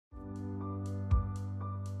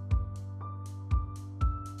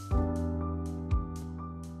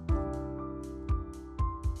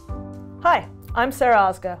Hi, I'm Sarah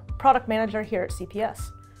Ozga, Product Manager here at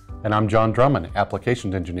CPS. And I'm John Drummond,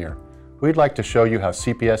 Applications Engineer. We'd like to show you how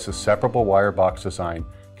CPS's separable wire box design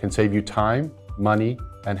can save you time, money,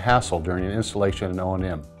 and hassle during an installation and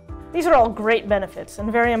O&M. These are all great benefits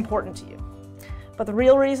and very important to you. But the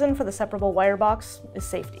real reason for the separable wire box is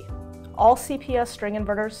safety. All CPS string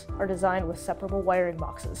inverters are designed with separable wiring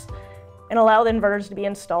boxes and allow the inverters to be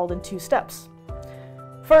installed in 2 steps.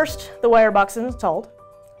 First, the wire box is installed.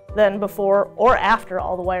 Then, before or after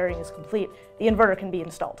all the wiring is complete, the inverter can be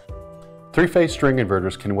installed. 3-phase string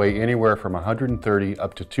inverters can weigh anywhere from 130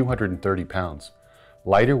 up to 230 pounds.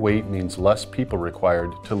 Lighter weight means less people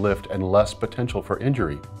required to lift and less potential for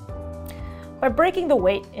injury. By breaking the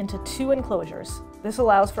weight into 2 enclosures, this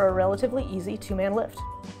allows for a relatively easy 2-man lift.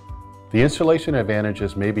 The installation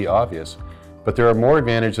advantages may be obvious, but there are more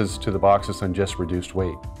advantages to the boxes than just reduced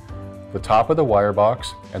weight. The top of the wire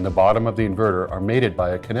box and the bottom of the inverter are mated by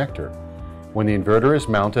a connector. When the inverter is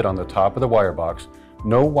mounted on the top of the wire box,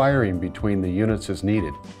 no wiring between the units is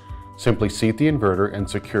needed. Simply seat the inverter and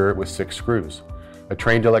secure it with 6 screws. A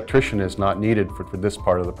trained electrician is not needed for this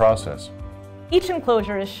part of the process. Each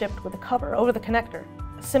enclosure is shipped with a cover over the connector.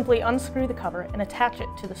 Simply unscrew the cover and attach it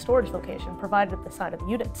to the storage location provided at the side of the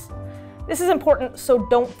units. This is important, so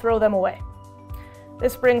don't throw them away.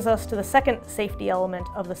 This brings us to the second safety element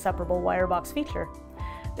of the separable wire box feature.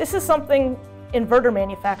 This is something inverter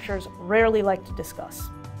manufacturers rarely like to discuss: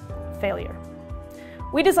 failure.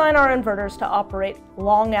 We design our inverters to operate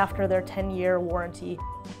long after their 10-year warranty,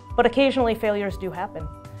 but occasionally failures do happen.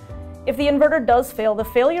 If the inverter does fail, the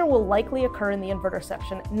failure will likely occur in the inverter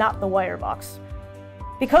section, not the wire box.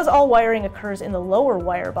 Because all wiring occurs in the lower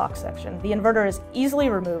wire box section, the inverter is easily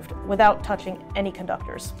removed without touching any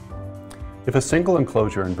conductors. If a single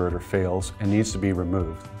enclosure inverter fails and needs to be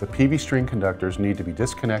removed, the PV string conductors need to be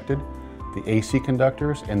disconnected, the AC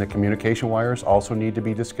conductors and the communication wires also need to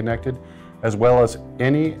be disconnected, as well as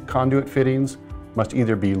any conduit fittings must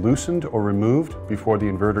either be loosened or removed before the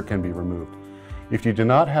inverter can be removed. If you do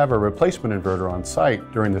not have a replacement inverter on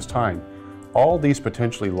site during this time, all these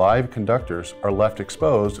potentially live conductors are left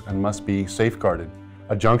exposed and must be safeguarded.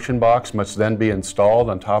 A junction box must then be installed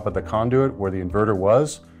on top of the conduit where the inverter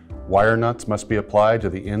was. Wire nuts must be applied to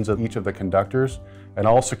the ends of each of the conductors and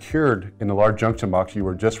all secured in the large junction box you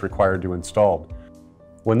were just required to install.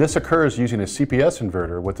 When this occurs using a CPS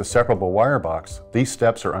inverter with a separable wire box, these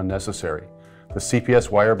steps are unnecessary. The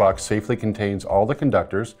CPS wire box safely contains all the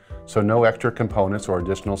conductors, so no extra components or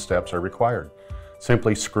additional steps are required.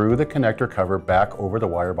 Simply screw the connector cover back over the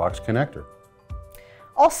wire box connector.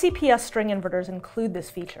 All CPS string inverters include this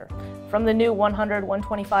feature, from the new 100,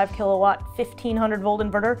 125 kilowatt, 1500 volt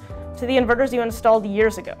inverter to the inverters you installed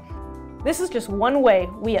years ago. This is just one way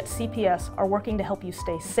we at CPS are working to help you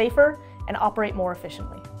stay safer and operate more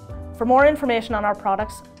efficiently. For more information on our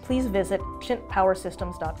products, please visit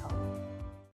efficientpowersystems.com.